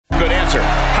answer.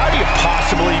 How do you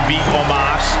possibly beat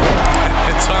Omos?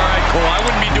 It's all right, Cole. I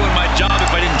wouldn't be doing my job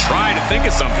if I didn't try to think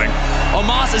of something.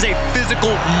 Omos is a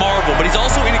physical marvel, but he's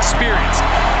also inexperienced.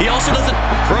 He also doesn't...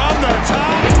 From the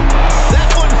top.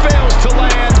 That one fails to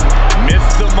land.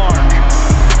 Missed the mark.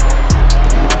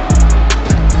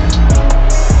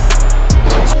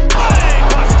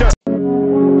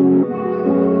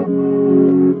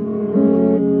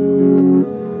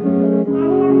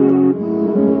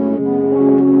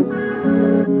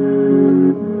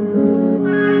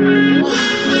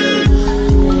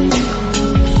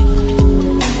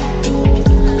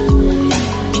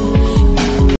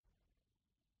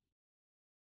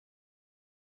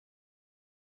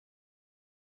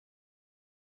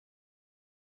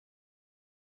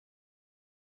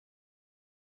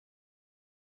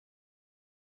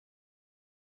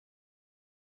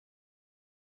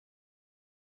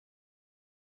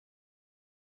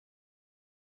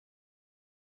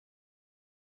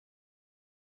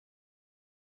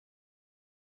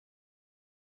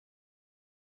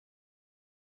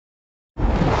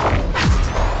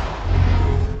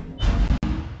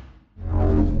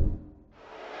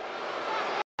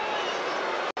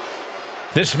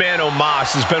 This man,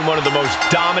 Omos, has been one of the most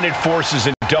dominant forces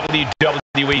in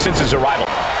WWE since his arrival.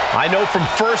 I know from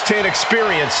first-hand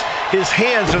experience, his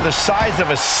hands are the size of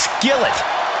a skillet.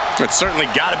 It's certainly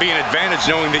got to be an advantage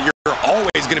knowing that you're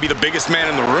always going to be the biggest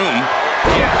man in the room.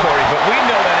 Yeah, Corey, but we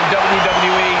know that in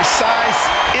WWE, size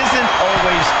isn't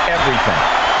always everything.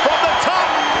 From the top!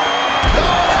 No,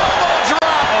 elbow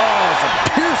drop! Oh, it's a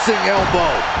piercing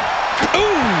elbow.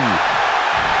 Ooh!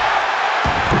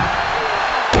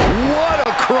 What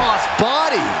a cross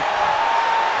body.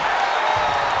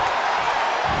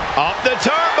 Up the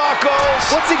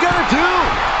turnbuckles. What's he gonna do?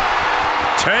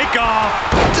 Take off.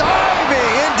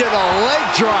 Diving into the leg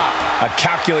drop. A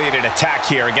calculated attack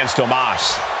here against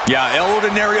Omos. Yeah, El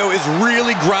Ordinario is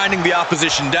really grinding the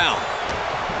opposition down.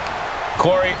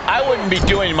 Corey, I wouldn't be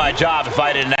doing my job if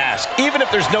I didn't ask, even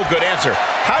if there's no good answer.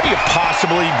 How do you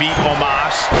possibly beat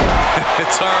Omos?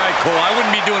 It's all right, Cole. I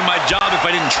wouldn't be doing my job if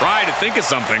I didn't try to think of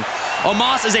something.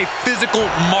 Omos is a physical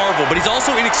marvel, but he's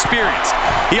also inexperienced.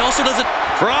 He also doesn't...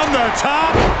 From the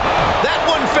top. That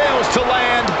one fails to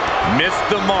land. Missed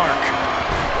the mark.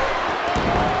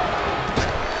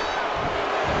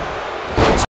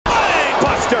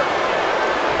 Buster.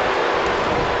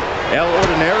 El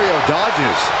Ordinario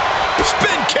dodges.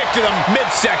 Spin kick to the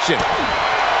midsection.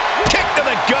 Kick to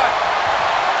the gut.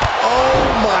 Oh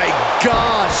my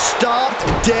gosh, stopped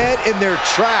dead in their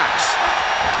tracks.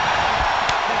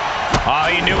 Oh,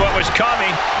 he knew what was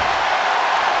coming.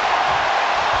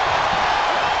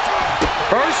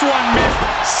 First one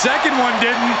missed, second one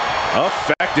didn't.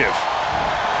 Effective.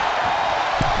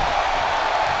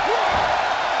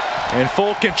 In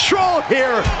full control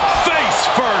here. Face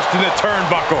first in the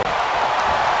turnbuckle.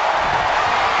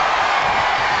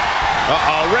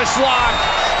 Uh-oh, wrist lock.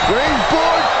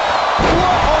 Springboard.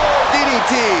 Whoa,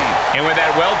 DDT. And with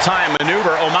that well-timed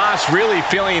maneuver, Omos really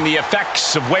feeling the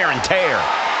effects of wear and tear.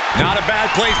 Not a bad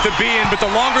place to be in, but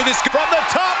the longer this... From the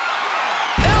top.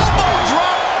 Elbow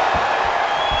drop.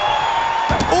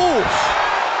 Oof.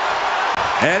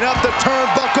 And up the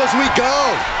turnbuckles we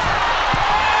go.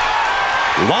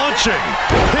 Launching.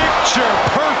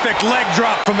 Picture-perfect leg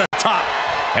drop from the top.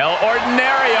 El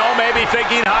Ordinario may be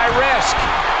thinking high risk.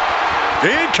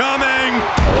 Incoming!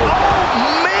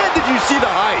 Oh, man, did you see the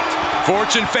height?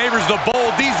 Fortune favors the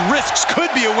bold. These risks could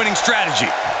be a winning strategy.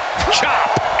 Chop!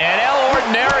 And El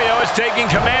Ordinario is taking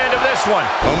command of this one.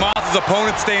 Omos'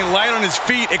 opponent staying light on his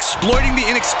feet, exploiting the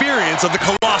inexperience of the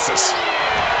Colossus.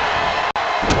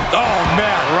 Oh,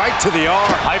 man, right to the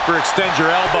arm. Hyperextend your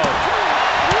elbow.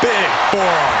 Big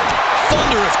forearm.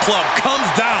 Thunderous club comes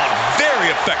down.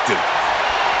 Very effective.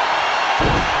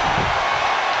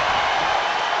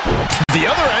 The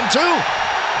other end, too.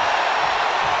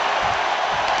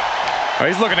 Oh,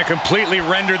 he's looking to completely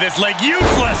render this leg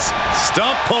useless.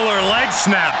 Stump puller leg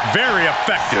snap. Very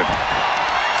effective.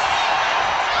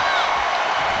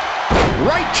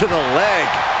 Right to the leg.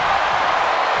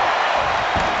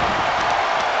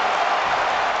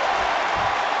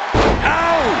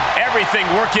 Ow! Everything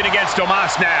working against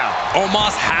Omos now.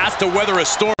 Omos has to weather a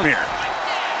storm here.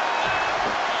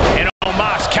 And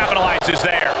Omos capitalizes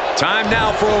there. Time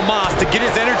now for Omos to get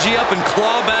his energy up and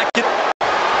claw back.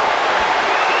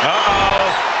 Uh-oh.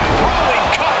 Rolling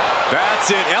cut.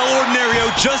 That's it. El Ordinario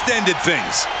just ended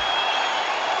things.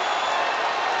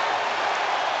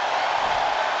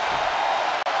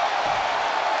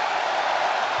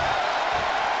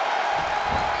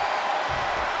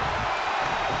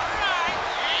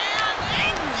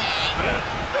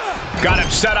 Got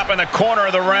him set up in the corner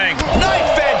of the ring.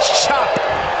 Knife edge chop.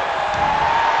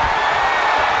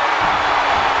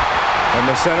 In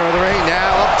the center of the ring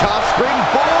now, up top,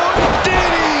 springboard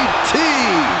DDT.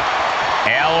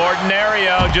 El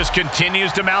Ordinario just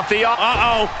continues to mount the...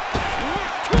 Uh-oh.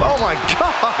 Oh my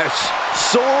gosh.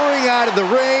 Soaring out of the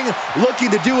ring,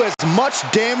 looking to do as much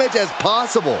damage as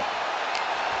possible.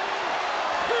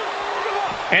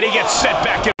 And he gets set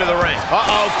back into the ring.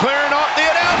 Uh-oh, clearing off the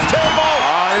announce table.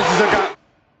 This is a guy.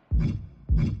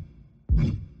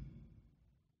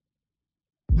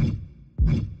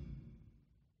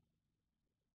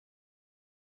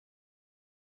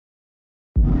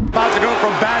 About to go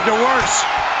from bad to worse.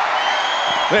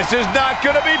 This is not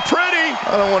going to be pretty.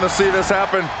 I don't want to see this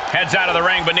happen. Heads out of the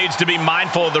ring, but needs to be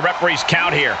mindful of the referee's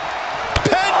count here.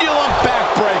 Pendulum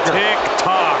backbreaker.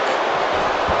 Tick-tock.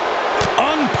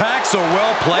 Unpacks a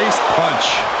well-placed punch.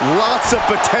 Lots of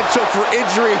potential for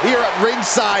injury here at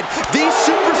ringside. These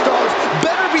superstars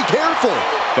better be careful.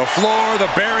 The floor, the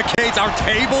barricades, our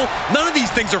table, none of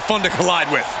these things are fun to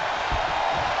collide with.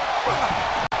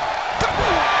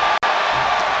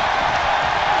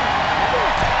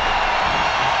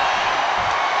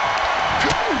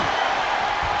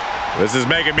 This is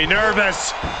making me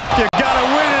nervous. You gotta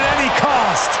win at any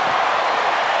cost.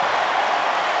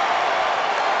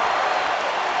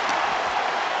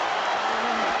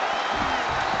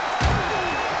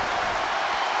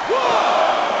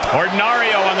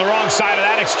 Ordinario on the wrong side of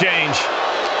that exchange.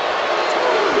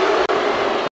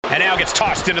 And now gets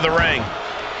tossed into the ring.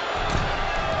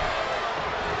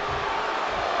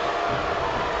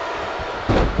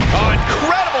 Oh,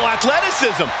 incredible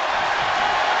athleticism.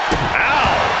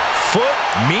 Ow. Foot,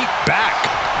 meet back.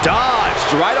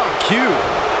 Dodged right on cue.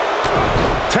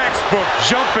 Textbook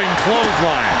jumping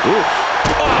clothesline. Oof.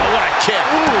 Oh, what a kick.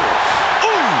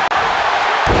 Ooh. Ooh.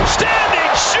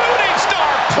 Standing shooting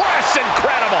star press.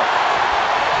 Incredible.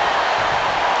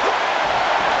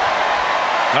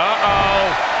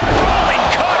 Uh-oh. Rolling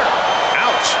cutter.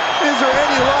 Ouch. Is there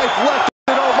any life left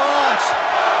in Omos?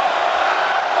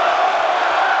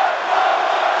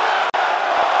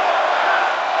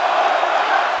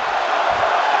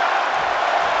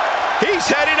 He's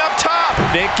heading up top.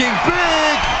 Thinking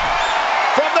big.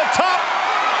 From the top.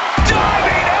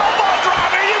 Diving elbow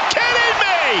drop. Are you kidding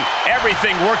me?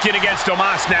 Everything working against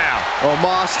Omos now.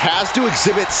 Omos has to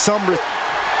exhibit some...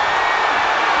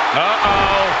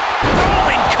 Uh-oh.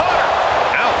 Rolling cutter.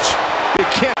 Ouch. You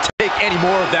can't take any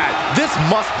more of that. This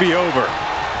must be over.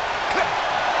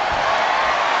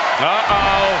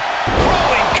 Uh-oh.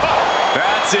 Rolling cutter.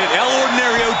 That's it. El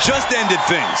Ordinario just ended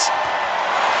things.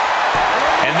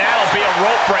 And that'll be a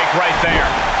rope break right there.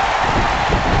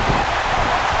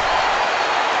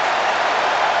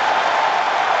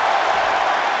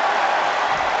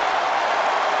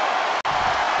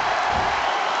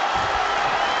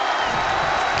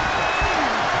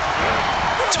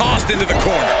 Tossed into the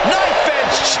corner. Knife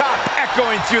edge chop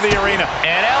echoing through the arena.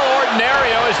 And El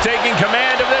Ordinario is taking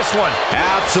command of this one.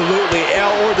 Absolutely.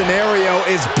 El Ordinario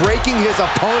is breaking his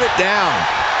opponent down.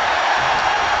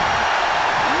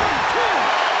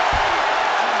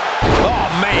 Oh,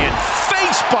 man.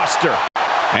 Face buster.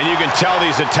 And you can tell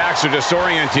these attacks are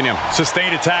disorienting him.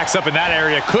 Sustained attacks up in that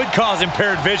area could cause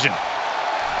impaired vision.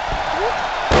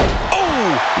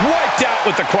 Oh, wiped out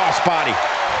with the crossbody.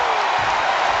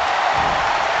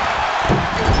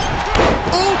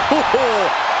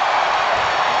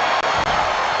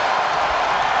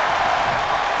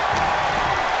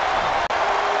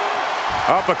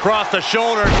 Up across the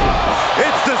shoulders.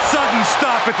 It's the sudden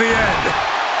stop at the end.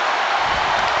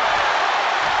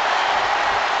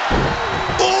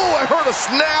 Oh, I heard a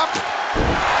snap.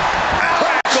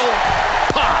 Crackle,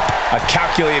 pop. A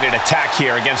calculated attack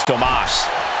here against Omos.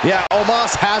 Yeah,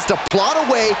 Omos has to plot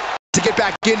a way to get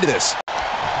back into this.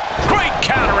 Great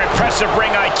counter, impressive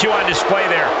ring IQ on display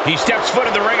there. He steps foot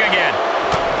in the ring again.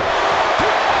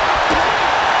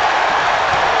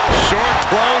 Short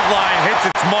clothesline hits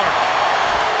its mark.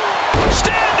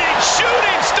 Standing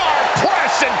shooting star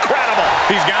press, incredible.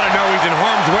 He's got to know he's in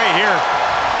harm's way here.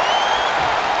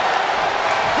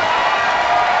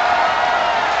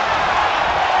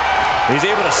 He's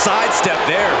able to sidestep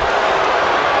there.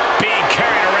 Being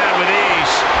carried around with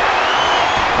ease.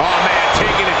 Oh, man,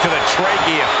 taking it to the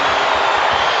trachea.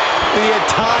 The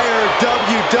entire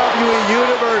WWE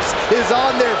Universe is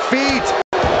on their feet.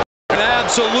 An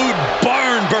absolute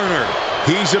barn burner.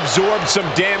 He's absorbed some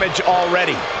damage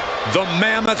already. The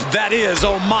mammoth that is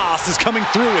Omos is coming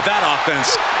through with that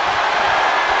offense.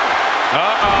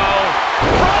 Uh-oh.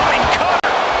 Rolling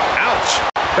cutter. Ouch.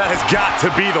 That has got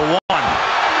to be the one.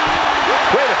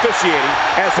 Great officiating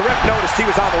as the ref noticed he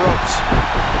was on the ropes.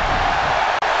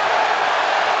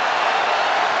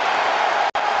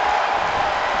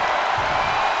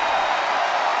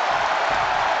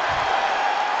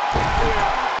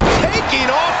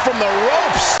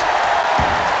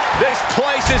 This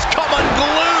place has come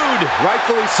unglued.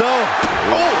 Rightfully so.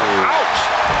 Oh, ouch.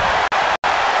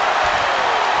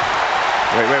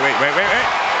 Wait.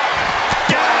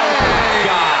 Oh,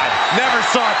 God. Never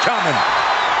saw it coming.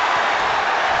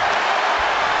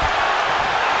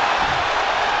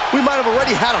 We might have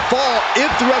already had a fall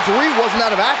if the referee wasn't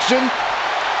out of action.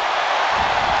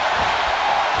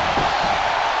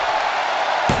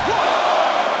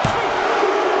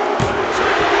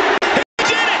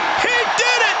 He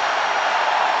did it!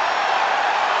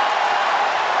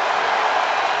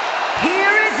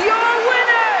 Here is your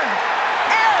winner,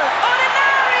 El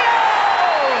Ordinario!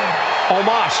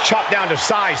 Omos chopped down to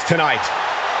size tonight.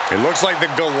 It looks like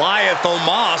the Goliath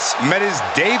Omos met his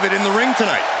David in the ring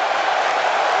tonight.